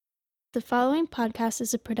The following podcast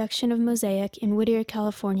is a production of Mosaic in Whittier,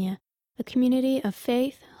 California, a community of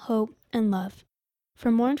faith, hope, and love.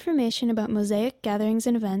 For more information about Mosaic gatherings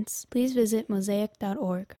and events, please visit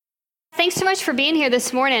mosaic.org. Thanks so much for being here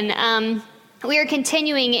this morning. We are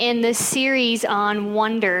continuing in this series on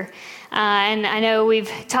wonder. And I know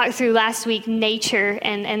we've talked through last week nature,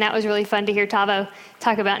 and that was really fun to hear Tavo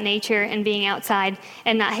talk about nature and being outside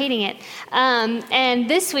and not hating it. And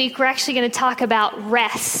this week we're actually going to talk about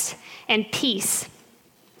rest and peace.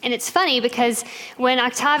 And it's funny because when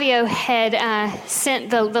Octavio had sent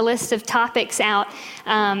the list of topics out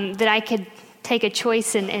that I could take a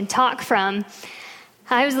choice and talk from,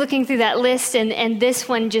 I was looking through that list, and this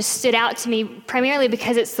one just stood out to me primarily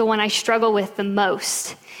because it's the one I struggle with the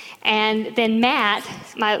most. And then Matt,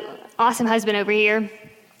 my awesome husband over here,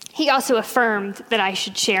 he also affirmed that I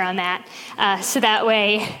should share on that. So that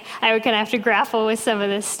way I would kind of have to grapple with some of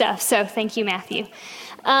this stuff. So thank you, Matthew.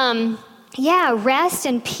 Rest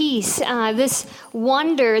and peace, this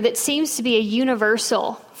wonder that seems to be a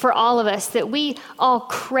universal for all of us, that we all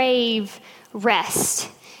crave rest.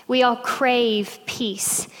 We all crave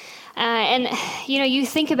peace. And you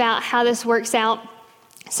think about how this works out.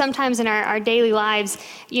 Sometimes in our daily lives,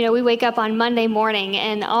 we wake up on Monday morning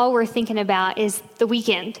and all we're thinking about is the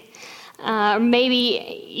weekend.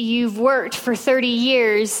 Maybe you've worked for 30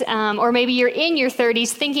 years, or maybe you're in your 30s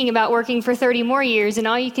thinking about working for 30 more years, and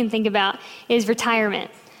all you can think about is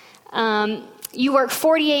retirement. You work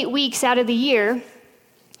 48 weeks out of the year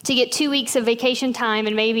to get 2 weeks of vacation time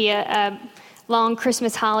and maybe a long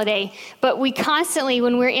Christmas holiday. But we constantly,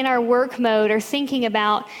 when we're in our work mode, are thinking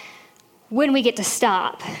about when we get to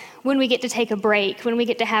stop, when we get to take a break, when we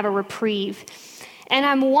get to have a reprieve. And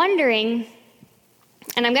I'm wondering,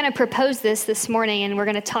 and I'm going to propose this morning, and we're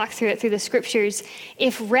going to talk through it through the scriptures,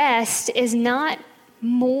 if rest is not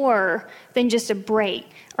more than just a break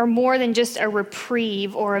or more than just a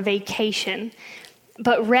reprieve or a vacation,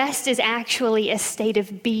 but rest is actually a state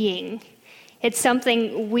of being. It's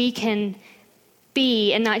something we can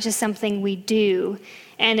be and not just something we do.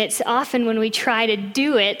 And it's often when we try to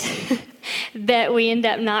do it that we end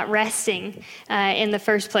up not resting in the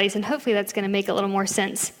first place. And hopefully that's going to make a little more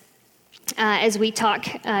sense as we talk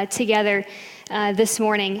together this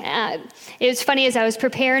morning. It was funny, as I was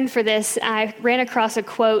preparing for this, I ran across a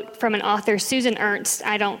quote from an author, Susan Ernst.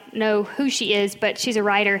 I don't know who she is, but she's a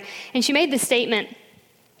writer. And she made the statement,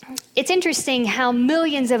 "It's interesting how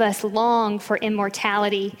millions of us long for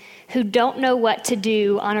immortality who don't know what to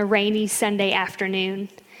do on a rainy Sunday afternoon."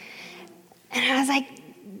 And I was like,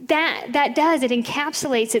 that does, it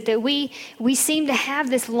encapsulates it, that we seem to have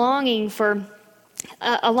this longing for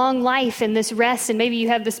a long life and this rest. And maybe you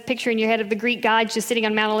have this picture in your head of the Greek gods just sitting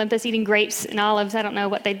on Mount Olympus eating grapes and olives. I don't know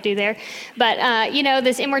what they do there. But,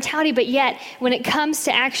 this immortality. But yet, when it comes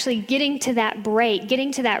to actually getting to that break,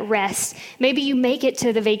 getting to that rest, maybe you make it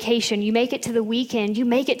to the vacation, you make it to the weekend, you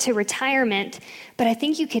make it to retirement. But I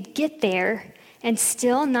think you could get there and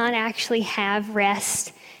still not actually have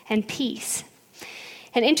rest and peace.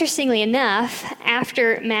 And interestingly enough,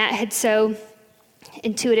 after Matt had so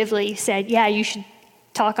intuitively said, yeah, you should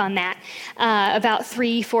talk on that, about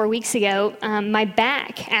 3-4 weeks ago, my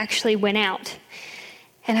back actually went out.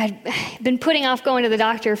 And I'd been putting off going to the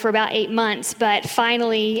doctor for about 8 months, but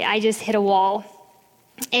finally I just hit a wall.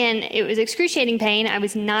 And it was excruciating pain. I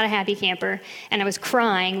was not a happy camper, and I was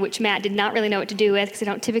crying, which Matt did not really know what to do with because I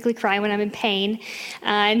don't typically cry when I'm in pain.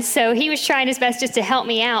 And so he was trying his best just to help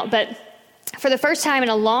me out, but for the first time in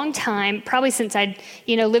a long time, probably since I'd,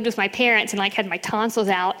 lived with my parents and had my tonsils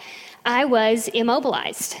out, I was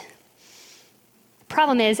immobilized.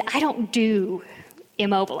 Problem is, I don't do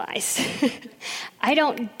immobilized. I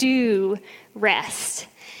don't do rest.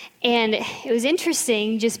 And it was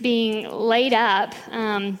interesting just being laid up,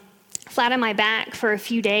 flat on my back for a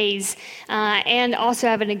few days, and also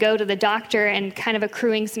having to go to the doctor and kind of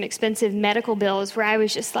accruing some expensive medical bills where I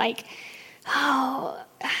was just like, oh,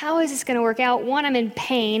 how is this going to work out? One, I'm in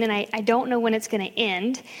pain, and I don't know when it's going to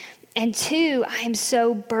end. And two, I am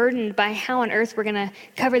so burdened by how on earth we're going to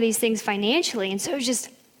cover these things financially. And so I was just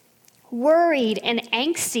worried and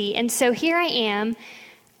angsty. And so here I am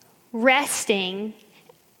resting,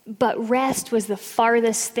 but rest was the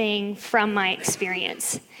farthest thing from my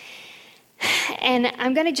experience. And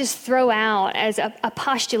I'm going to just throw out as a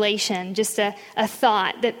postulation, just a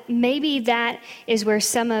thought, that maybe that is where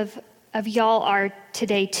some of y'all are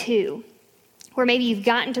today too, where maybe you've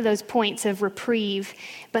gotten to those points of reprieve,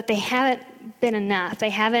 but they haven't been enough. They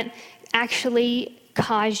haven't actually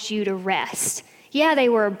caused you to rest. Yeah, they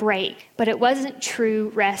were a break, but it wasn't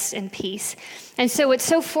true rest and peace. And so it's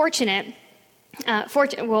so fortunate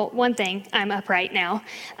One thing, I'm upright now.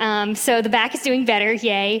 So the back is doing better,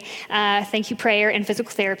 yay. Thank you, prayer and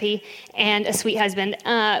physical therapy and a sweet husband.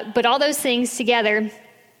 But all those things together,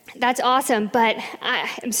 that's awesome. But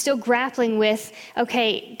I'm still grappling with,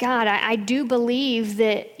 okay, God, I do believe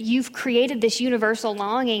that you've created this universal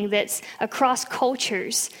longing that's across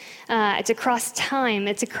cultures. It's across time.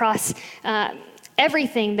 It's across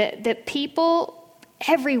everything that people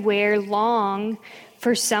everywhere long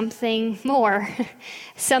for something more,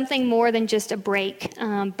 something more than just a break,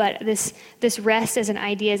 but this rest as an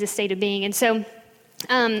idea, as a state of being. And so,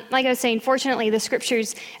 like I was saying, fortunately, the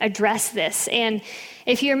scriptures address this. And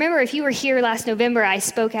if you remember, if you were here last November, I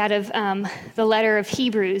spoke out of the letter of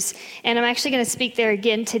Hebrews, and I'm actually going to speak there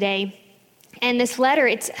again today. And this letter,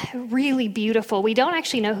 it's really beautiful. We don't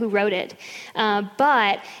actually know who wrote it,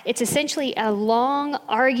 but it's essentially a long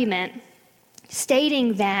argument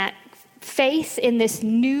stating that faith in this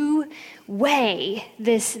new way,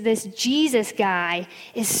 this Jesus guy,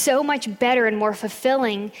 is so much better and more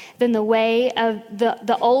fulfilling than the way of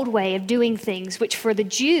the old way of doing things, which for the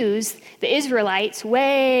Jews, the Israelites,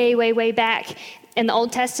 way, way, way back in the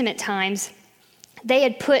Old Testament times, they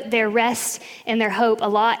had put their rest and their hope a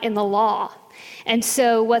lot in the law. And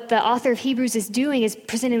so what the author of Hebrews is doing is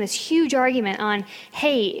presenting this huge argument on,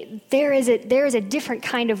 hey, there is a different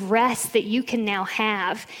kind of rest that you can now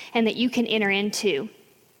have and that you can enter into.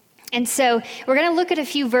 And so we're going to look at a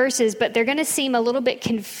few verses, but they're going to seem a little bit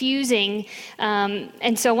confusing.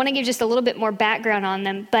 And so I want to give just a little bit more background on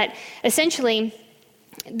them. But essentially,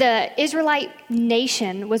 the Israelite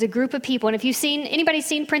nation was a group of people. And if anybody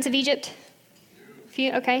seen Prince of Egypt? A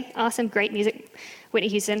few? Okay, awesome, great music. Whitney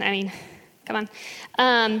Houston, come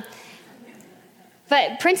on.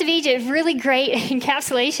 But Prince of Egypt, really great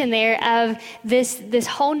encapsulation there of this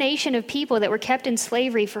whole nation of people that were kept in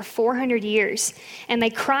slavery for 400 years. And they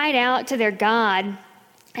cried out to their God,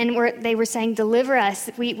 and they were saying, deliver us.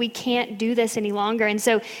 We can't do this any longer. And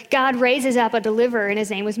so God raises up a deliverer, and his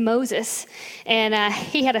name was Moses. And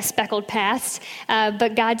he had a speckled past,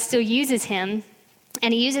 but God still uses him.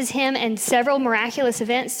 And he uses him and several miraculous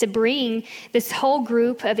events to bring this whole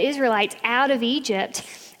group of Israelites out of Egypt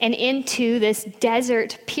and into this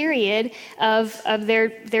desert period of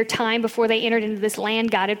their time before they entered into this land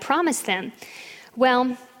God had promised them.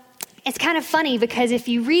 Well, it's kind of funny because if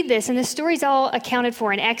you read this, and the story's all accounted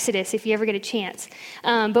for in Exodus if you ever get a chance,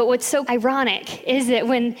 but what's so ironic is that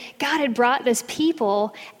when God had brought this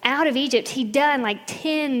people out of Egypt, he'd done like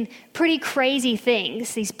 10 pretty crazy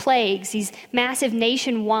things, these plagues, these massive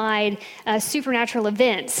nationwide supernatural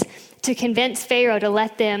events to convince Pharaoh to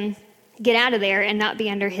let them get out of there and not be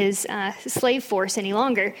under his slave force any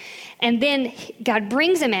longer. And then God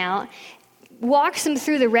brings them out, walks them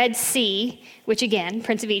through the Red Sea, which again,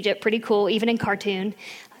 Prince of Egypt, pretty cool, even in cartoon.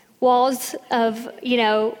 Walls of,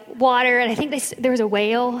 water, and I think there was a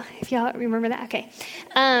whale, if y'all remember that. Okay.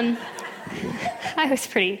 I was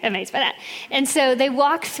pretty amazed by that. And so they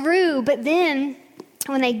walk through, but then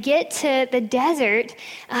when they get to the desert,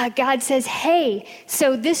 God says, hey,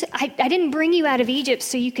 so I didn't bring you out of Egypt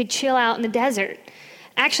so you could chill out in the desert.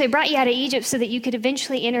 Actually, I brought you out of Egypt so that you could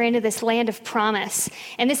eventually enter into this land of promise.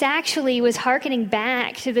 And this actually was hearkening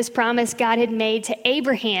back to this promise God had made to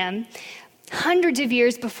Abraham hundreds of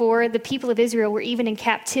years before the people of Israel were even in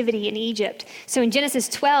captivity in Egypt. So in Genesis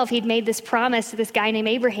 12, he'd made this promise to this guy named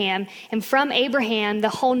Abraham. And from Abraham, the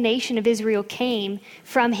whole nation of Israel came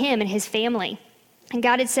from him and his family. And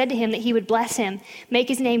God had said to him that he would bless him, make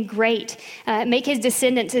his name great, make his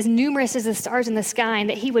descendants as numerous as the stars in the sky, and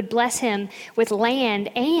that he would bless him with land,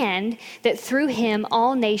 and that through him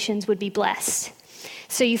all nations would be blessed.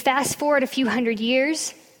 So you fast forward a few hundred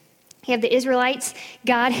years, you have the Israelites.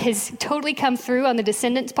 God has totally come through on the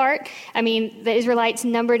descendants part. The Israelites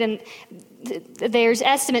numbered, and there's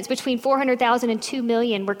estimates between 400,000 and 2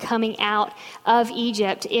 million were coming out of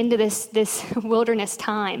Egypt into this wilderness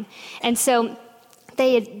time. And so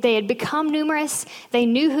they had become numerous. They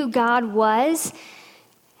knew who God was.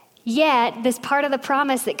 Yet, this part of the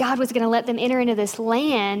promise that God was going to let them enter into this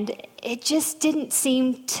land, it just didn't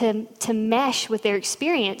seem to mesh with their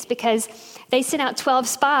experience, because they sent out 12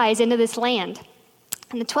 spies into this land.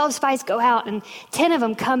 And the 12 spies go out, and 10 of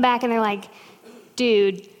them come back, and they're like,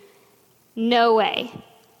 dude, no way.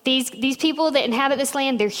 These people that inhabit this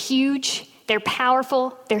land, they're huge, they're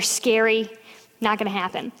powerful, they're scary. Not going to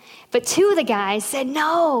happen. But 2 of the guys said,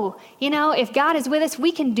 no, if God is with us,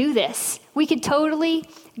 we can do this. We could totally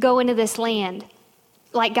go into this land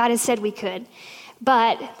like God has said we could.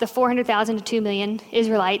 But the 400,000 to 2 million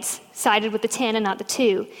Israelites sided with the 10 and not the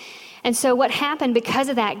 2. And so what happened because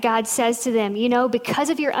of that, God says to them, because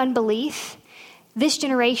of your unbelief, this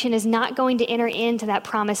generation is not going to enter into that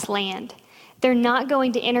promised land. They're not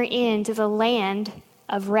going to enter into the land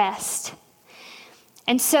of rest.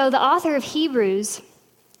 And so the author of Hebrews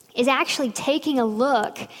is actually taking a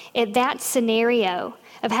look at that scenario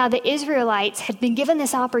of how the Israelites had been given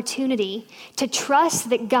this opportunity to trust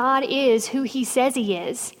that God is who he says he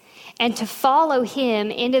is and to follow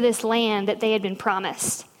him into this land that they had been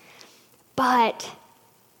promised. But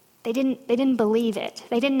they didn't believe it.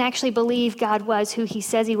 They didn't actually believe God was who he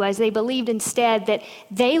says he was. They believed instead that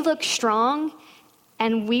they look strong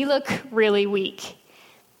and we look really weak.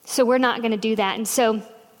 So we're not going to do that. And so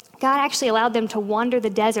God actually allowed them to wander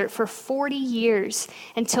the desert for 40 years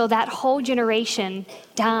until that whole generation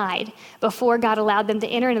died before God allowed them to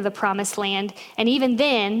enter into the promised land. And even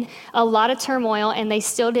then, a lot of turmoil, and they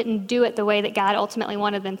still didn't do it the way that God ultimately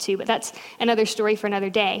wanted them to. But that's another story for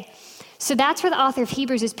another day. So that's where the author of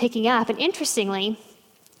Hebrews is picking up. And interestingly,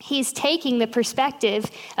 he's taking the perspective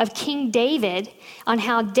of King David on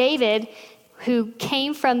how David, who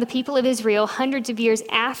came from the people of Israel hundreds of years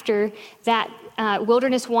after that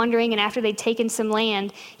wilderness wandering and after they'd taken some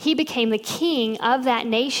land, he became the king of that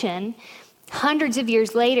nation hundreds of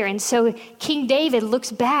years later. And so King David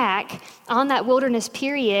looks back on that wilderness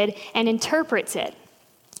period and interprets it.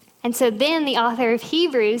 And so then the author of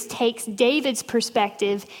Hebrews takes David's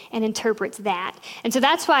perspective and interprets that. And so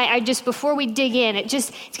that's why before we dig in,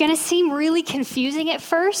 it's going to seem really confusing at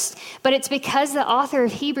first, but it's because the author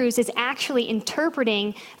of Hebrews is actually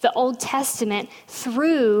interpreting the Old Testament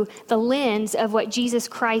through the lens of what Jesus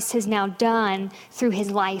Christ has now done through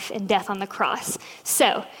his life and death on the cross.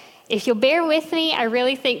 So if you'll bear with me, I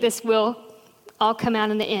really think this will all come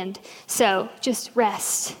out in the end. So just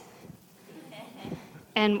rest.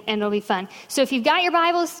 And it'll be fun. So if you've got your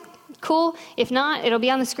Bibles, cool. If not, it'll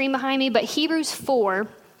be on the screen behind me. But Hebrews 4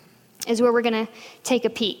 is where we're going to take a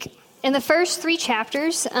peek. In the first 3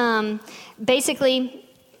 chapters, basically,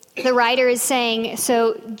 the writer is saying,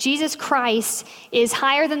 so Jesus Christ is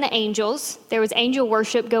higher than the angels. There was angel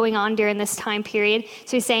worship going on during this time period.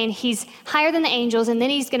 So he's saying he's higher than the angels, and then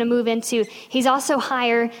he's going to move into, he's also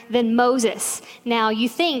higher than Moses. Now, you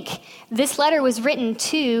think this letter was written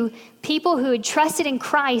to people who had trusted in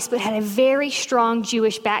Christ but had a very strong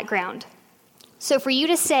Jewish background. So for you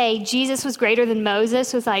to say Jesus was greater than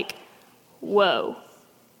Moses was like, whoa.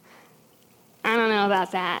 I don't know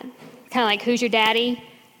about that. Kind of like, who's your daddy?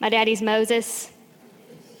 My daddy's Moses.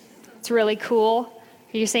 It's really cool.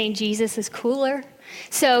 You're saying Jesus is cooler?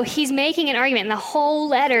 So he's making an argument, and the whole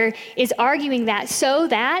letter is arguing that so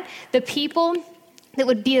that the people that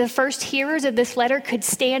would be the first hearers of this letter could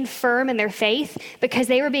stand firm in their faith because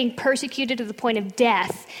they were being persecuted to the point of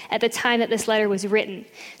death at the time that this letter was written.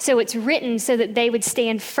 So it's written so that they would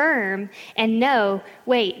stand firm and know,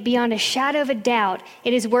 wait, beyond a shadow of a doubt,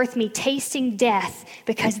 it is worth me tasting death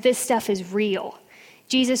because this stuff is real.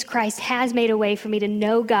 Jesus Christ has made a way for me to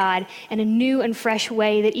know God in a new and fresh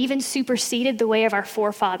way that even superseded the way of our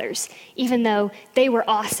forefathers. Even though they were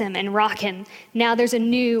awesome and rockin', now there's a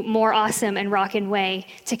new, more awesome and rockin' way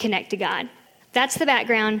to connect to God. That's the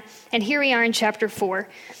background, and here we are in chapter 4.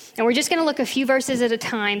 And we're just going to look a few verses at a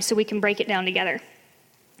time so we can break it down together.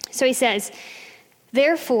 So he says,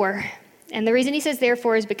 therefore, and the reason he says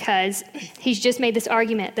therefore is because he's just made this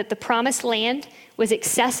argument that the promised land was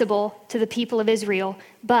accessible to the people of Israel,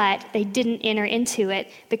 but they didn't enter into it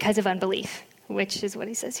because of unbelief, which is what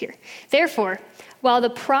he says here. Therefore, while the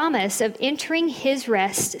promise of entering his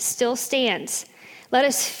rest still stands, let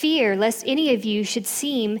us fear lest any of you should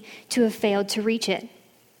seem to have failed to reach it.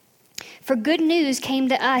 For good news came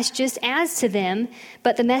to us just as to them,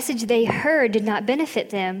 but the message they heard did not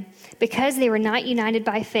benefit them because they were not united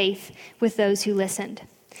by faith with those who listened.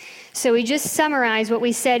 So we just summarized what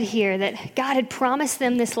we said here, that God had promised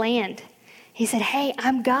them this land. He said, hey,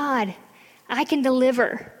 I'm God. I can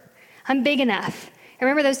deliver. I'm big enough.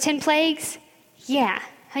 Remember those 10 plagues? Yeah,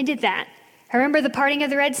 I did that. Remember the parting of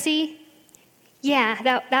the Red Sea? Yeah,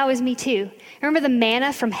 that was me too. Remember the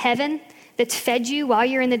manna from heaven that's fed you while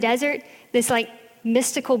you're in the desert? This like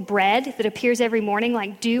mystical bread that appears every morning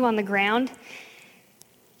like dew on the ground?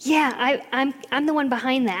 Yeah, I'm the one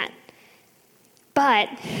behind that. But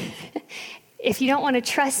if you don't want to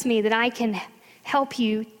trust me that I can help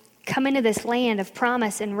you come into this land of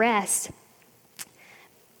promise and rest,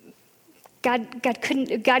 God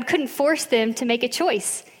couldn't force them to make a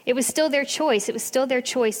choice. It was still their choice. It was still their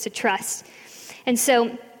choice to trust. And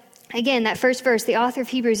so, again, that first verse, the author of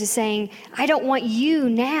Hebrews is saying, I don't want you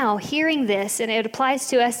now hearing this, and it applies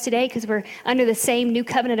to us today because we're under the same new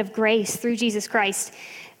covenant of grace through Jesus Christ.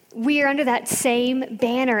 we are under that same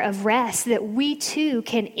banner of rest, that we too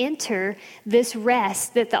can enter this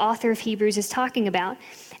rest that the author of Hebrews is talking about.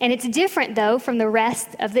 And it's different, though, from the rest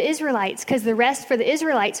of the Israelites, because the rest for the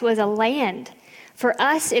Israelites was a land. For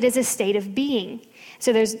us, it is a state of being.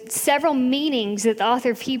 So there's several meanings that the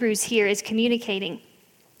author of Hebrews here is communicating.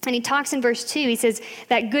 And he talks in verse 2, he says,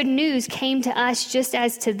 that good news came to us just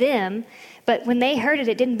as to them, but when they heard it,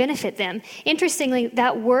 it didn't benefit them. Interestingly,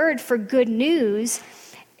 that word for good news,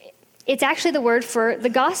 it's actually the word for the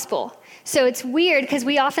gospel. So it's weird because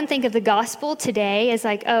we often think of the gospel today as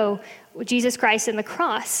like, oh, Jesus Christ and the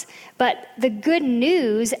cross. But the good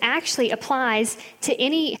news actually applies to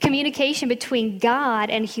any communication between God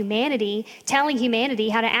and humanity, telling humanity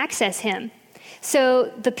how to access him.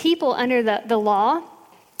 So the people under the law,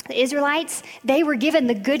 the Israelites, they were given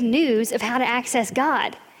the good news of how to access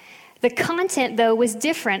God. The content, though, was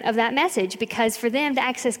different of that message, because for them to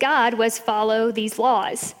access God was follow these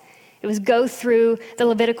laws. It was go through the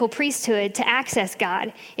Levitical priesthood to access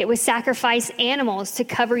God. It was sacrifice animals to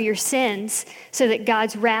cover your sins so that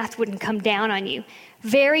God's wrath wouldn't come down on you.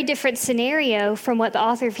 Very different scenario from what the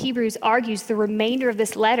author of Hebrews argues the remainder of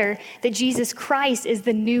this letter, that Jesus Christ is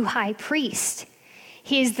the new high priest.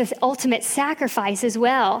 He is the ultimate sacrifice as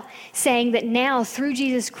well, saying that now through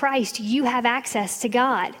Jesus Christ, you have access to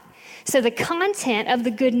God. So the content of the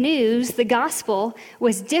good news, the gospel,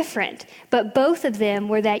 was different, but both of them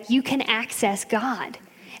were that you can access God.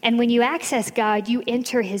 And when you access God, you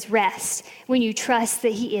enter his rest, when you trust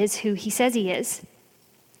that he is who he says he is.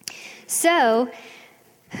 So,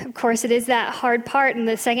 of course, it is that hard part in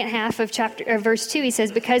the second half of verse 2. He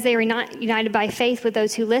says, because they were not united by faith with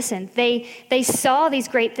those who listened. They saw these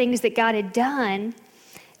great things that God had done,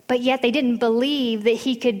 but yet they didn't believe that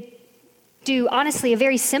he could do, honestly, a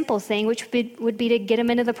very simple thing, which would be to get them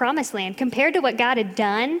into the promised land. Compared to what God had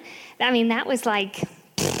done, I mean, that was like,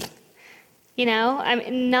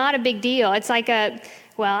 not a big deal. It's like I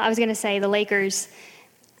was going to say the Lakers,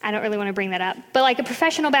 I don't really want to bring that up, but like a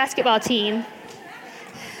professional basketball team,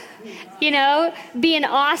 being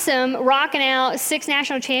awesome, rocking out 6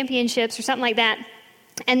 national championships or something like that.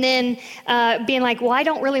 And then being like, well, I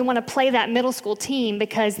don't really want to play that middle school team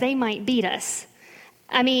because they might beat us.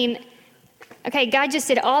 I mean, okay, God just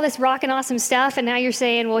did all this rockin' awesome stuff, and now you're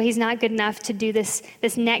saying, well, he's not good enough to do this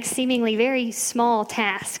next seemingly very small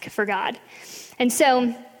task for God. And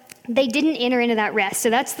so they didn't enter into that rest.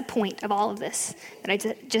 So that's the point of all of this that I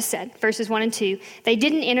just said, verses 1 and 2. They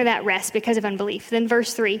didn't enter that rest because of unbelief. Then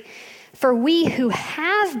verse 3, for we who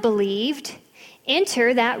have believed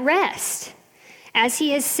enter that rest. As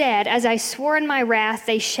he has said, as I swore in my wrath,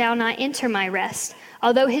 they shall not enter my rest,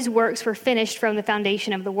 although his works were finished from the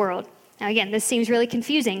foundation of the world. Now, again, this seems really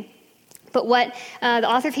confusing, but what the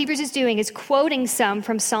author of Hebrews is doing is quoting some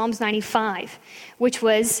from Psalms 95, which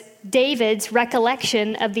was David's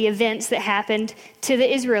recollection of the events that happened to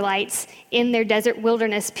the Israelites in their desert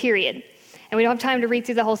wilderness period. And we don't have time to read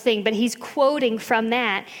through the whole thing, but he's quoting from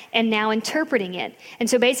that and now interpreting it. And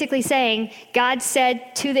so basically saying, God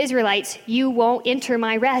said to the Israelites, you won't enter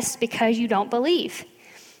my rest because you don't believe.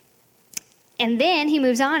 And then he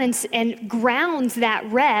moves on and grounds that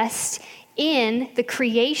rest in the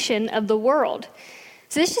creation of the world.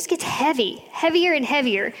 So this just gets heavier and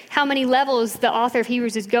heavier, how many levels the author of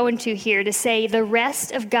Hebrews is going to here to say the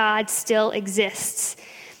rest of God still exists.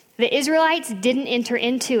 The Israelites didn't enter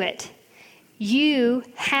into it. You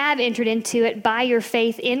have entered into it by your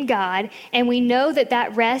faith in God, and we know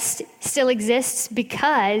that rest still exists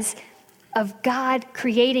because of God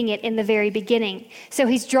creating it in the very beginning. So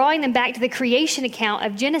he's drawing them back to the creation account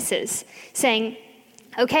of Genesis, saying,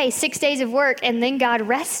 okay, 6 days of work, and then God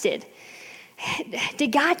rested.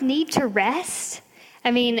 Did God need to rest?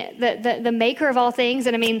 I mean, the maker of all things,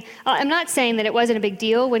 and I mean, I'm not saying that it wasn't a big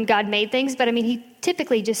deal when God made things, but I mean, he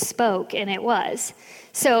typically just spoke, and it was.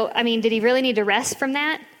 So, I mean, did he really need to rest from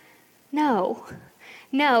that? No,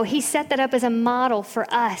 he set that up as a model for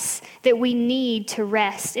us that we need to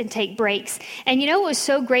rest and take breaks. And you know what was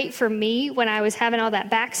so great for me when I was having all that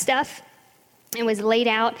back stuff and was laid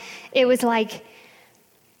out? It was like,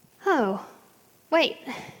 oh, wait,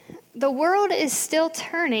 the world is still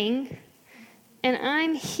turning and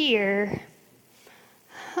I'm here.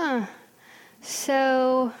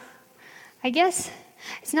 So I guess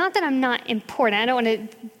it's not that I'm not important. I don't want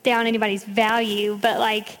to down anybody's value, but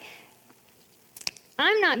like,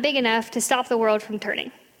 I'm not big enough to stop the world from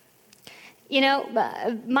turning.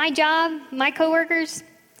 My job, my coworkers,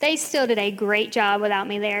 they still did a great job without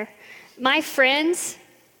me there. My friends,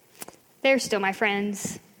 they're still my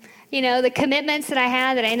friends. The commitments that I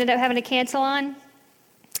had that I ended up having to cancel on,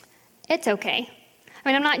 it's okay. I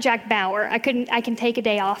mean, I'm not Jack Bauer. I can take a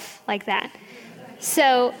day off like that.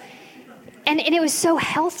 So, and it was so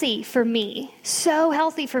healthy for me,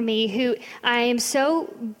 who I am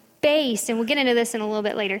so based, and we'll get into this in a little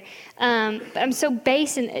bit later, but I'm so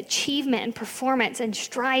based in achievement and performance and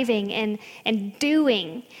striving and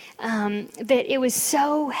doing, that it was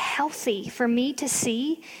so healthy for me to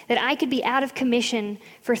see that I could be out of commission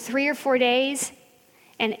for 3 or 4 days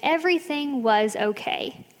and everything was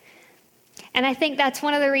okay. And I think that's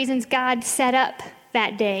one of the reasons God set up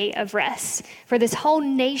that day of rest, for this whole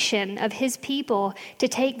nation of his people to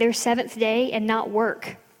take their 7th day and not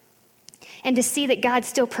work, and to see that God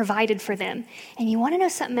still provided for them. And you want to know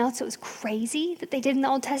something else that was crazy that they did in the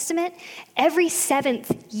Old Testament? Every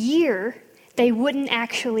 7th year, they wouldn't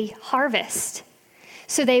actually harvest.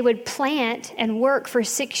 So they would plant and work for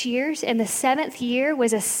 6 years, and the 7th year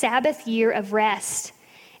was a Sabbath year of rest.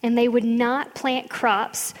 And they would not plant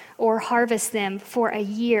crops or harvest them for a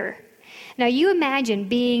year. Now, you imagine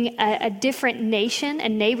being a different nation, a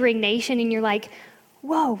neighboring nation, and you're like,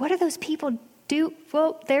 whoa, what do those people do?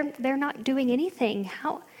 Well, they're not doing anything.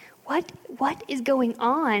 What is going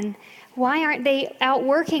on? Why aren't they out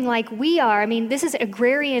working like we are? I mean, this is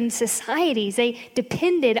agrarian societies. They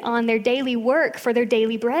depended on their daily work for their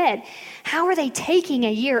daily bread. How are they taking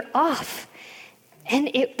a year off? And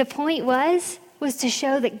the point was to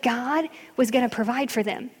show that God was going to provide for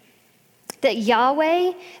them. That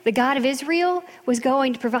Yahweh, the God of Israel, was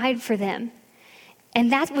going to provide for them.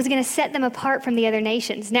 And that was going to set them apart from the other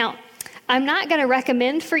nations. Now, I'm not going to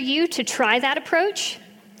recommend for you to try that approach,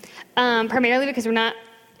 primarily because we're not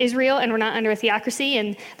Israel and we're not under a theocracy,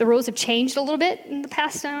 and the rules have changed a little bit in the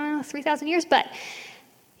past 3,000 years. But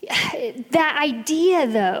that idea,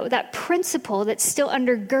 though, that principle that still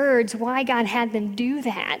undergirds why God had them do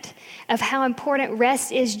that, of how important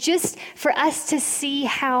rest is, just for us to see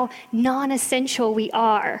how non-essential we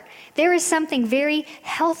are. There is something very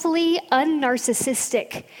healthily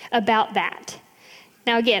unnarcissistic about that.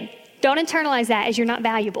 Now, again, don't internalize that as you're not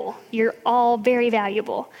valuable. You're all very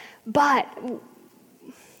valuable. But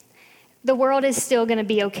the world is still going to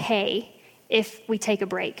be okay if we take a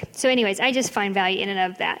break. So anyways, I just find value in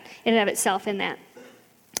and of itself in that.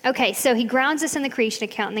 Okay, so he grounds us in the creation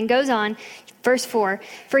account and then goes on, verse 4,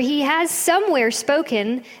 for he has somewhere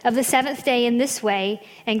spoken of the 7th day in this way,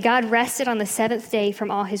 and God rested on the 7th day from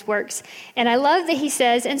all his works. And I love that he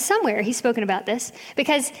says, and somewhere he's spoken about this,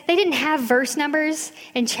 because they didn't have verse numbers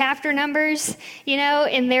and chapter numbers,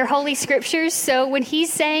 in their holy scriptures. So when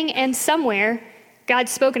he's saying, and somewhere,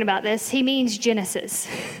 God's spoken about this, he means Genesis.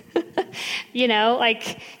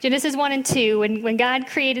 Like Genesis 1 and 2, when God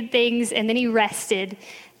created things and then he rested.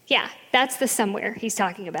 Yeah, that's the somewhere he's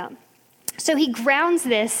talking about. So he grounds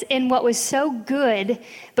this in what was so good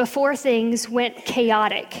before things went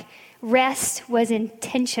chaotic. Rest was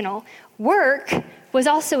intentional. Work was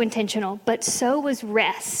also intentional, but so was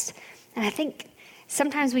rest. And I think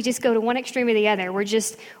sometimes we just go to one extreme or the other. We're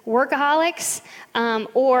just workaholics,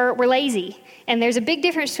 or we're lazy. And there's a big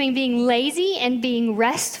difference between being lazy and being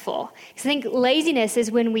restful. Because I think laziness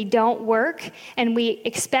is when we don't work and we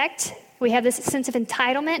have this sense of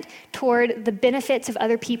entitlement toward the benefits of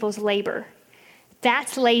other people's labor.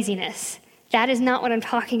 That's laziness. That is not what I'm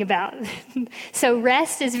talking about. So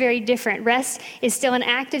rest is very different. Rest is still an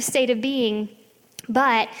active state of being,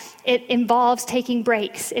 but it involves taking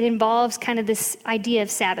breaks. It involves kind of this idea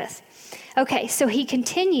of Sabbath. Okay, so he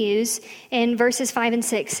continues in verses 5 and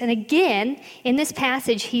 6. And again, in this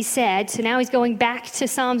passage, he said, so now he's going back to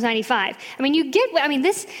Psalms 95.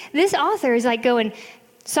 This author is like going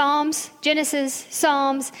Psalms, Genesis,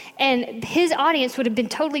 Psalms, and his audience would have been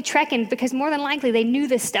totally trekking because more than likely they knew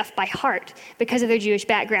this stuff by heart because of their Jewish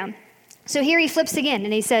background. So here he flips again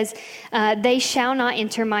and he says, they shall not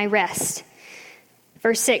enter my rest.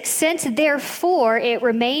 Verse 6, since therefore it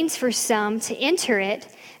remains for some to enter it,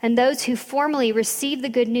 and those who formerly received the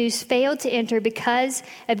good news failed to enter because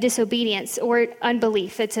of disobedience or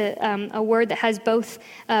unbelief. It's a word that has both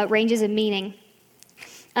ranges of meaning.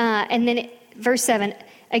 And then verse 7,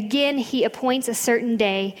 again he appoints a certain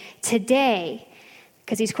day, today,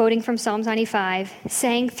 because he's quoting from Psalms 95,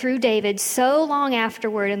 saying through David so long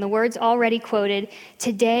afterward, and the words already quoted,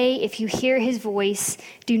 today if you hear his voice,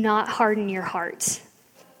 do not harden your hearts.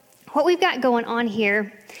 What we've got going on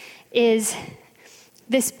here is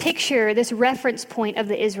this picture, this reference point of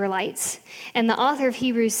the Israelites. And the author of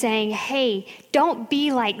Hebrews saying, hey, don't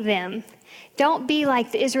be like them. Don't be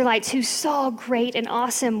like the Israelites who saw great and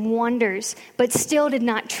awesome wonders, but still did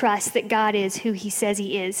not trust that God is who he says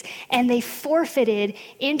he is. And they forfeited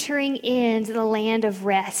entering into the land of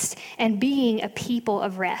rest and being a people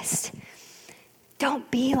of rest.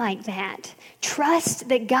 Don't be like that. Trust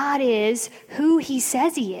that God is who he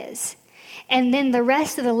says he is. And then the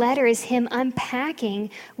rest of the letter is him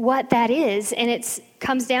unpacking what that is. And it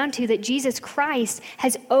comes down to that Jesus Christ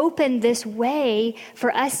has opened this way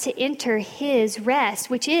for us to enter his rest,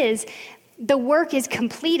 which is the work is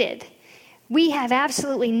completed. We have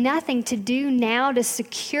absolutely nothing to do now to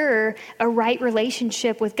secure a right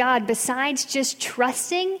relationship with God besides just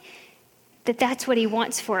trusting that that's what he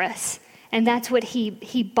wants for us. And that's what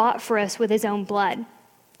he bought for us with his own blood.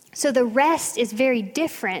 So the rest is very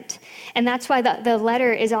different, and that's why the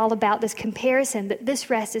letter is all about this comparison, that this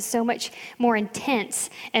rest is so much more intense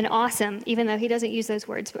and awesome, even though he doesn't use those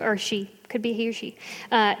words, or she, could be he or she,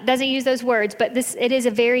 doesn't use those words, but it is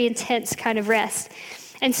a very intense kind of rest.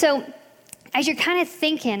 And so as you're kind of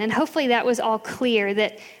thinking, and hopefully that was all clear,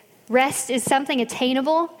 that rest is something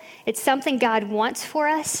attainable. It's something God wants for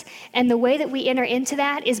us. And the way that we enter into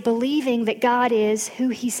that is believing that God is who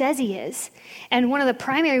he says he is. And one of the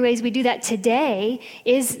primary ways we do that today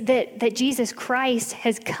is that Jesus Christ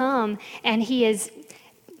has come and he has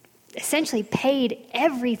essentially paid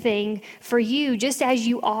everything for you just as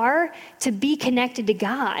you are to be connected to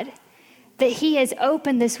God. That he has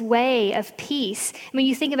opened this way of peace. I mean,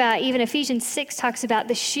 you think about even Ephesians 6 talks about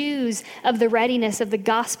the shoes of the readiness of the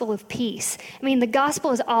gospel of peace. I mean, the gospel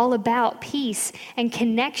is all about peace and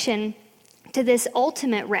connection to this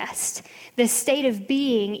ultimate rest, this state of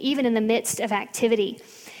being, even in the midst of activity.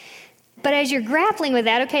 But as you're grappling with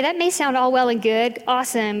that, okay, that may sound all well and good.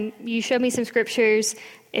 Awesome. You showed me some scriptures.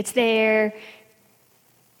 It's there.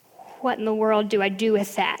 What in the world do I do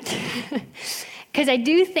with that? Because I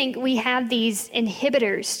do think we have these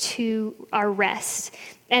inhibitors to our rest.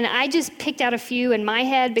 And I just picked out a few in my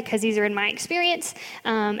head because these are in my experience,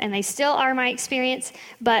 and they still are my experience.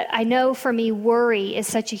 But I know for me, worry is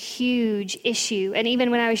such a huge issue. And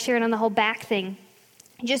even when I was sharing on the whole back thing,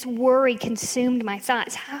 just worry consumed my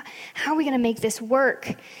thoughts. How are we going to make this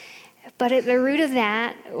work? But at the root of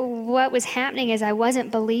that, what was happening is I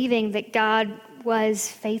wasn't believing that God was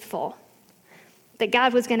faithful, that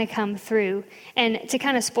God was going to come through. And to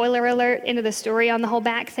kind of spoiler alert into the story on the whole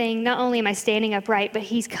back thing, not only am I standing upright, but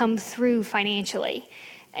he's come through financially.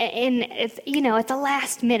 And, at the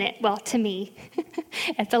last minute, well, to me,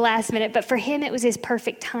 at the last minute, but for him, it was his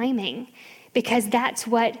perfect timing because that's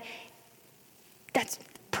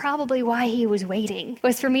probably why he was waiting,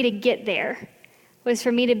 was for me to get there, was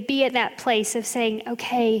for me to be at that place of saying,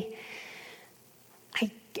 okay,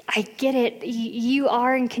 I get it. You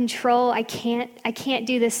are in control. I can't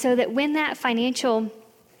do this. So that when that financial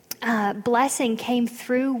blessing came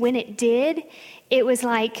through, when it did, it was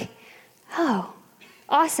like, oh,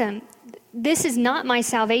 awesome. This is not my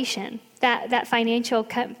salvation. That financial,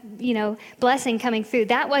 blessing coming through.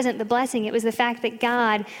 That wasn't the blessing. It was the fact that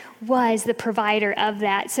God was the provider of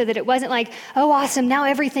that. So that it wasn't like, oh, awesome. Now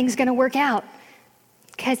everything's going to work out.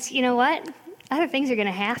 Because you know what? Other things are going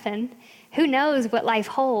to happen. Who knows what life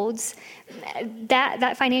holds?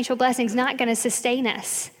 That financial blessing is not going to sustain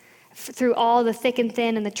us through all the thick and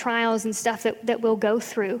thin and the trials and stuff that we'll go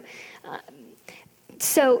through.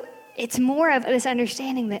 So it's more of this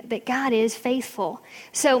understanding that God is faithful.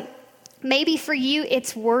 So maybe for you,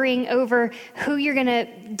 it's worrying over who you're going to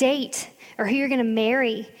date or who you're going to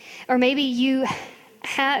marry. Or maybe you're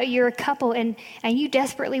a couple and you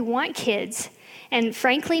desperately want kids. And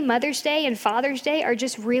frankly, Mother's Day and Father's Day are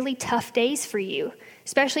just really tough days for you,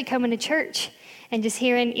 especially coming to church and just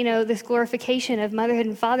hearing, this glorification of motherhood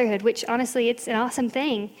and fatherhood, which honestly, it's an awesome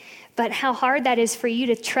thing. But how hard that is for you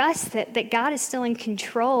to trust that God is still in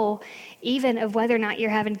control, even of whether or not you're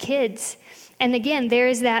having kids. And again, there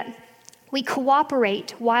is that we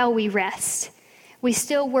cooperate while we rest. We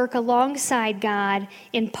still work alongside God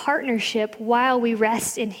in partnership while we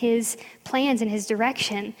rest in his plans and his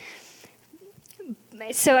direction.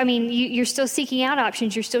 So, you're still seeking out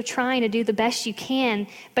options. You're still trying to do the best you can.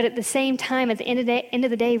 But at the same time, at the end of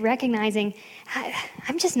the day, recognizing,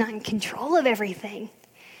 I'm just not in control of everything.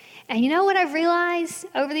 And you know what I've realized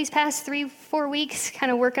over these past 3-4 weeks,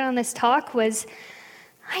 kind of working on this talk, was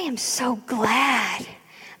I am so glad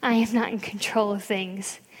I am not in control of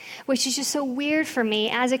things, which is just so weird for me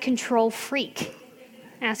as a control freak.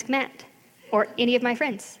 Ask Matt or any of my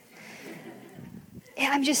friends.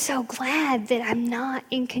 I'm just so glad that I'm not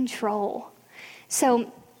in control.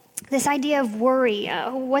 So this idea of worry,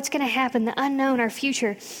 what's going to happen, the unknown, our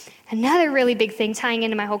future. Another really big thing tying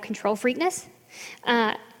into my whole control freakness,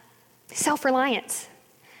 self-reliance.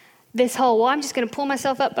 This whole, I'm just going to pull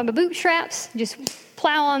myself up by my bootstraps, just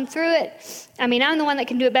plow on through it. I'm the one that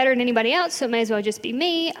can do it better than anybody else, so it may as well just be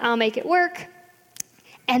me. I'll make it work.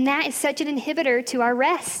 And that is such an inhibitor to our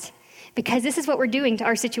rest because this is what we're doing to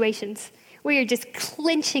our situations. We are just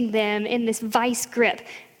clenching them in this vice grip.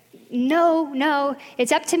 No,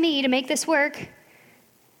 it's up to me to make this work.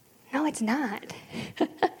 No, it's not.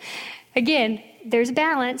 Again, there's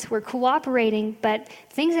balance. We're cooperating, but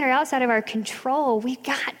things that are outside of our control, we've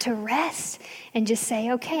got to rest and just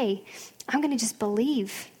say, okay, I'm going to just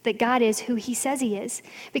believe that God is who he says he is.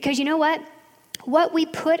 Because you know what? What we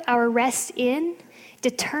put our rest in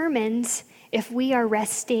determines if we are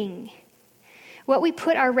resting. What we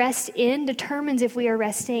put our rest in determines if we are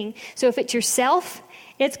resting. So if it's yourself,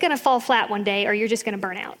 it's going to fall flat one day or you're just going to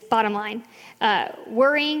burn out. Bottom line.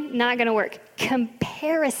 Worrying, not going to work.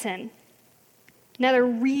 Comparison, another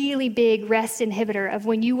really big rest inhibitor of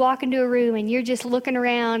when you walk into a room and you're just looking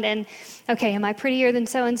around and, okay, am I prettier than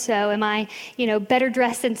so-and-so? Am I, better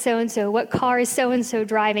dressed than so-and-so? What car is so-and-so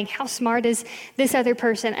driving? How smart is this other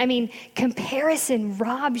person? I mean, comparison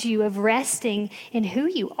robs you of resting in who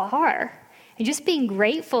you are and just being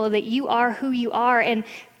grateful that you are who you are and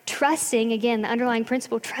trusting, again, the underlying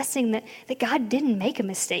principle, trusting that God didn't make a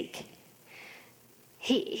mistake.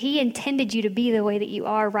 He intended you to be the way that you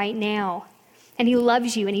are right now. And he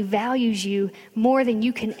loves you and he values you more than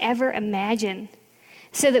you can ever imagine.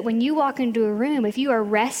 So that when you walk into a room, if you are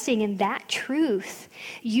resting in that truth,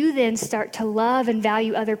 you then start to love and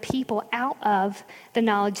value other people out of the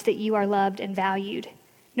knowledge that you are loved and valued,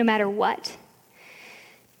 no matter what.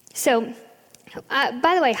 So,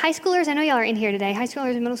 by the way, high schoolers, I know y'all are in here today. High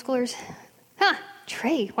schoolers and middle schoolers.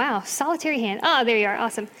 Trey, wow, solitary hand. Oh, there you are,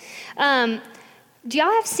 awesome. Do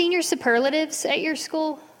y'all have senior superlatives at your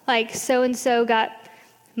school? Like so-and-so got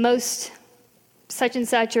most such and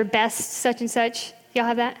such or best such and such? Y'all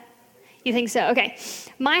have that? You think so? Okay.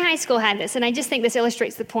 My high school had this, and I just think this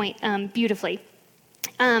illustrates the point beautifully.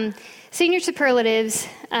 Senior superlatives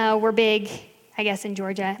were big, I guess, in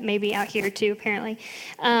Georgia, maybe out here too, apparently.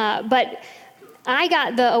 But I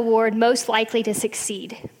got the award most likely to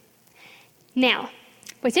succeed. Now,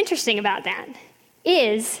 what's interesting about that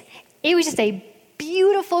is it was just a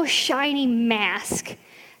beautiful, shiny mask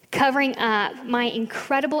covering up my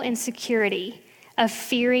incredible insecurity of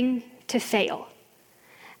fearing to fail.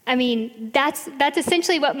 I mean, that's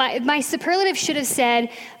essentially what my superlative should have said,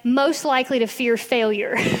 most likely to fear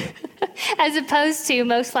failure, as opposed to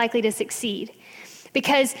most likely to succeed.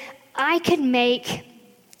 Because I could make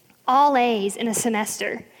all A's in a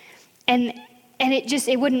semester, and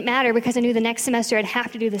it wouldn't matter because I knew the next semester I'd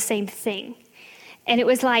have to do the same thing. And it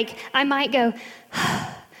was like, I might go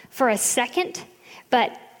for a second,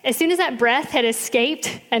 but as soon as that breath had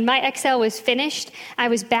escaped and my exhale was finished, I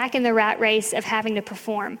was back in the rat race of having to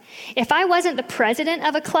perform. If I wasn't the president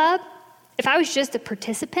of a club, if I was just a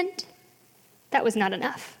participant, that was not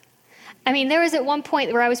enough. I mean, there was at one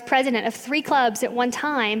point where I was president of 3 clubs at one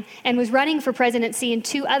time and was running for presidency in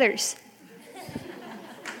 2 others.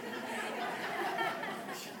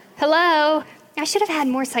 Hello? I should have had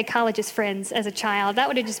more psychologist friends as a child. That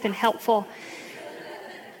would have just been helpful.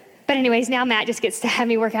 But anyways, now Matt just gets to have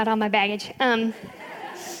me work out all my baggage.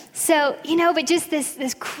 So, but just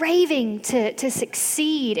this craving to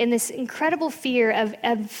succeed and this incredible fear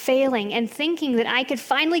of failing and thinking that I could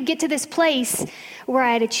finally get to this place where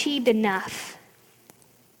I had achieved enough.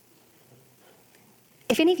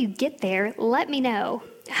 If any of you get there, let me know.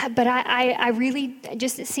 But I really,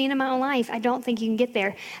 just seeing in my own life, I don't think you can get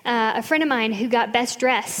there. A friend of mine who got best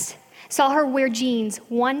dressed, saw her wear jeans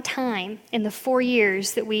one time in the 4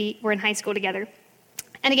 years that we were in high school together.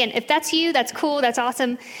 And again, if that's you, that's cool, that's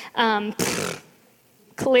awesome.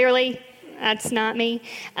 Clearly, that's not me.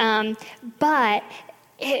 But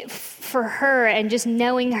for her and just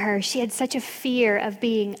knowing her, she had such a fear of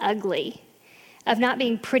being ugly, of not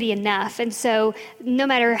being pretty enough. And so no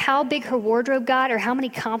matter how big her wardrobe got or how many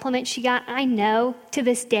compliments she got, I know to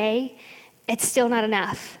this day, it's still not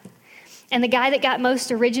enough. And the guy that got most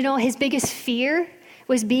original, his biggest fear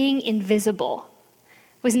was being invisible,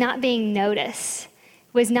 was not being noticed,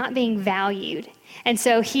 was not being valued. And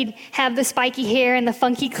so he'd have the spiky hair and the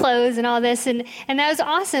funky clothes and all this. And that was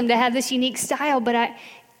awesome to have this unique style. But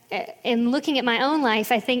in looking at my own life,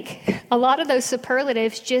 I think a lot of those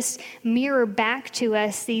superlatives just mirror back to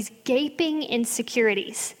us these gaping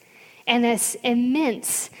insecurities and this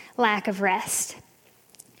immense lack of rest.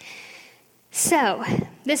 So,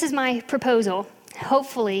 this is my proposal.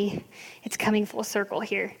 Hopefully, it's coming full circle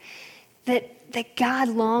here. That God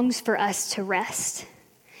longs for us to rest.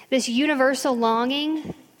 This universal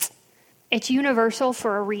longing, it's universal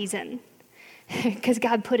for a reason. Because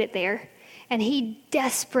God put it there. And he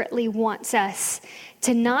desperately wants us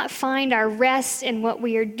to not find our rest in what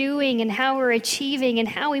we are doing and how we're achieving and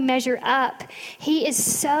how we measure up. He is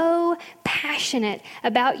so passionate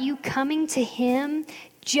about you coming to him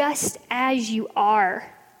just as you are.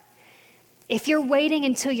 If you're waiting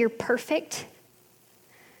until you're perfect,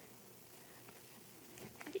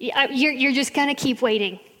 you're just going to keep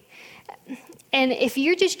waiting. And if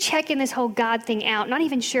you're just checking this whole God thing out, not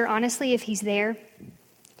even sure, honestly, if he's there,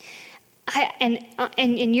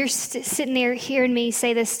 and you're sitting there hearing me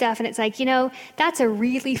say this stuff, and it's like, that's a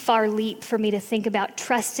really far leap for me to think about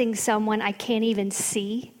trusting someone I can't even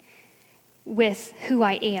see with who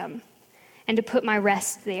I am and to put my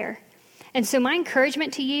rest there. And so my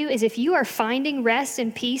encouragement to you is if you are finding rest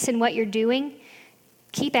and peace in what you're doing,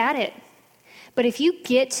 keep at it. But if you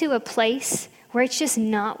get to a place where it's just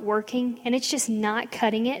not working and it's just not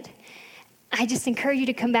cutting it, I just encourage you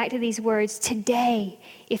to come back to these words. Today,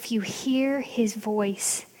 if you hear his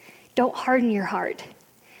voice, don't harden your heart,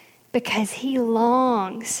 because he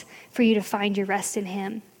longs for you to find your rest in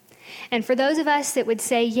him. And for those of us that would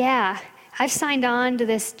say, yeah, I've signed on to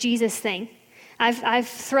this Jesus thing. I've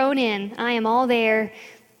thrown in. I am all there.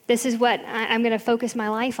 This is what I'm going to focus my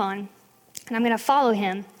life on, and I'm going to follow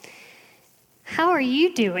him. How are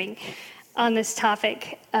you doing on this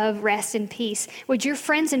topic of rest and peace? Would your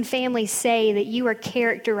friends and family say that you are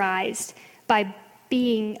characterized by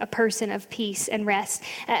being a person of peace and rest?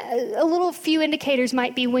 A little few indicators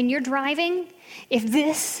might be when you're driving, if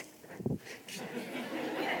this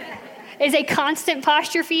is a constant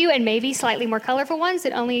posture for you, and maybe slightly more colorful ones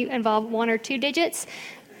that only involve 1 or 2 digits,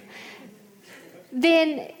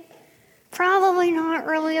 then probably not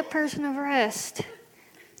really a person of rest.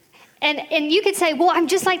 And you could say, well, I'm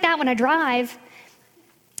just like that when I drive.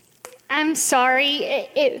 I'm sorry.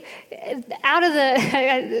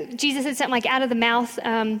 Jesus said something like, out of the mouth,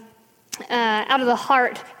 out of the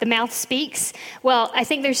heart, the mouth speaks. Well, I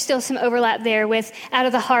think there's still some overlap there with out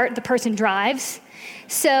of the heart, the person drives.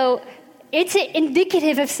 So it's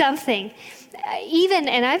indicative of something.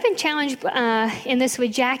 And I've been challenged in this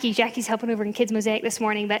with Jackie. Jackie's helping over in Kids Mosaic this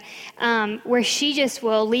morning, but where she just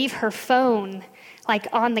will leave her phone like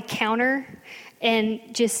on the counter and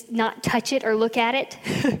just not touch it or look at it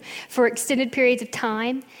for extended periods of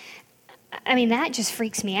time. I mean, that just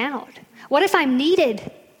freaks me out. What if I'm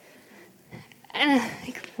needed?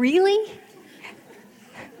 Really?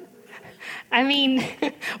 I mean,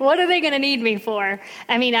 what are they going to need me for?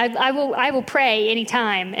 I mean, I will pray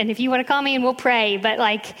anytime. And if you want to call me and we'll pray. But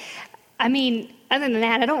other than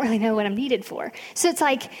that, I don't really know what I'm needed for. So it's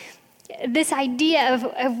like this idea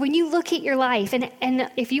of when you look at your life,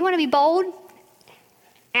 and if you want to be bold,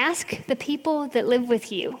 ask the people that live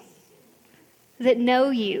with you, that know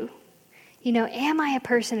you, am I a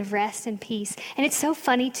person of rest and peace? And it's so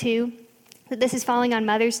funny, too, that this is falling on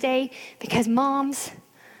Mother's Day, because moms,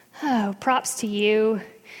 props to you.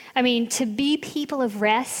 I mean, to be people of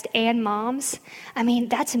rest and moms,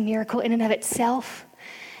 that's a miracle in and of itself.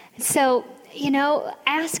 So,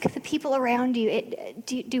 ask the people around you,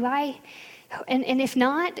 do I, and if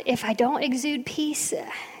not, if I don't exude peace,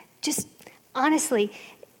 just honestly,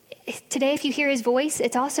 today if you hear his voice,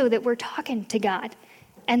 it's also that we're talking to God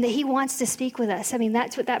and that he wants to speak with us.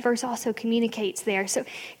 That's what that verse also communicates there. So,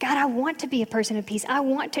 God, I want to be a person of peace. I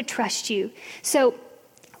want to trust you. So,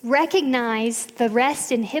 recognize the rest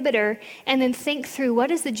inhibitor and then think through what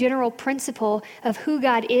is the general principle of who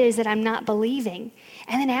God is that I'm not believing.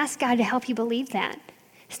 And then ask God to help you believe that.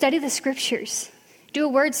 Study the scriptures. Do a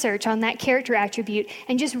word search on that character attribute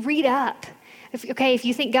and just read up. If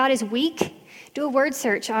you think God is weak, do a word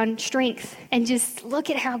search on strength and just look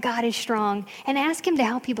at how God is strong and ask him to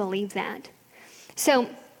help you believe that. So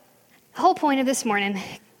the whole point of this morning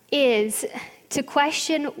is to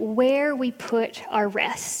question where we put our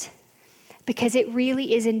rest, because it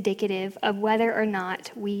really is indicative of whether or not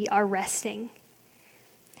we are resting.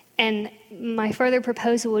 And my further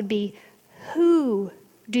proposal would be, who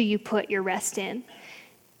do you put your rest in?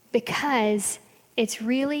 Because it's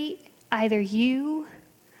really either you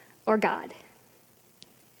or God.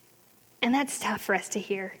 And that's tough for us to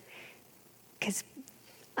hear, because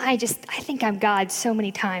I think I'm God so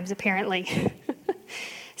many times, apparently.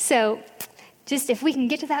 So just if we can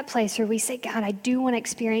get to that place where we say, God, I do want to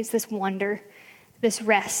experience this wonder, this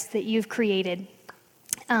rest that you've created.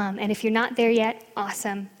 And if you're not there yet,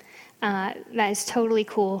 awesome. That is totally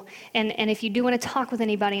cool. And if you do want to talk with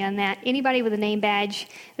anybody on that, anybody with a name badge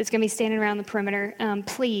that's going to be standing around the perimeter,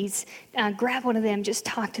 please grab one of them, just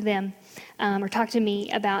talk to them, or talk to me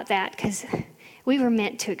about that, because we were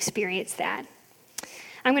meant to experience that.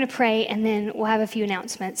 I'm going to pray, and then we'll have a few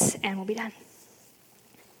announcements, and we'll be done.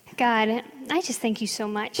 God, I just thank you so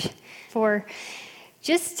much for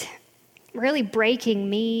just really breaking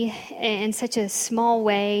me in such a small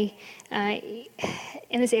way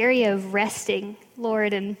in this area of resting,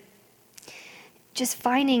 Lord. And just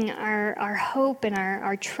finding our hope and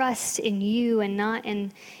our trust in you and not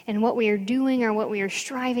in what we are doing or what we are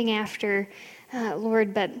striving after,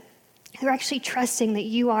 Lord, but we're actually trusting that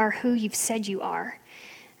you are who you've said you are,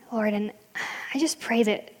 Lord. And I just pray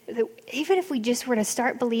that even if we just were to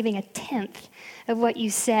start believing a tenth of what you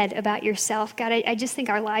said about yourself, God, I just think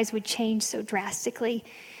our lives would change so drastically.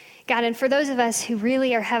 God, and for those of us who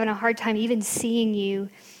really are having a hard time even seeing you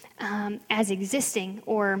as existing,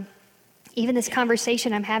 or even this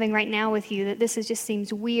conversation I'm having right now with you, that just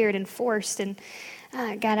seems weird and forced. And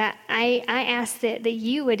God, I ask that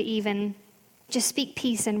you would even just speak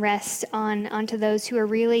peace and rest onto those who are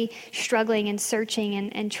really struggling and searching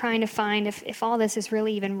and trying to find if all this is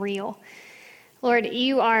really even real. Lord,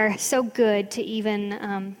 you are so good to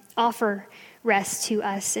even offer rest to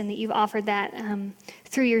us, and that you've offered that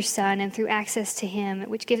through your Son and through access to him,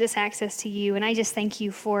 which gives us access to you. And I just thank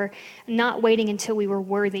you for not waiting until we were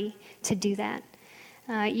worthy to do that.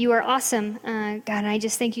 You are awesome, God, and I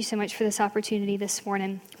just thank you so much for this opportunity this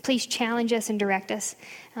morning. Please challenge us and direct us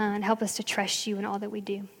and help us to trust you in all that we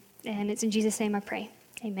do. And it's in Jesus' name I pray.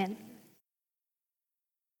 Amen.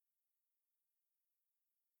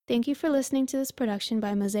 Thank you for listening to this production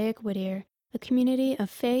by Mosaic Whittier, a community of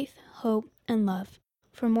faith, hope, and love.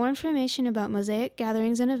 For more information about Mosaic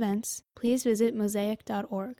gatherings and events, please visit mosaic.org.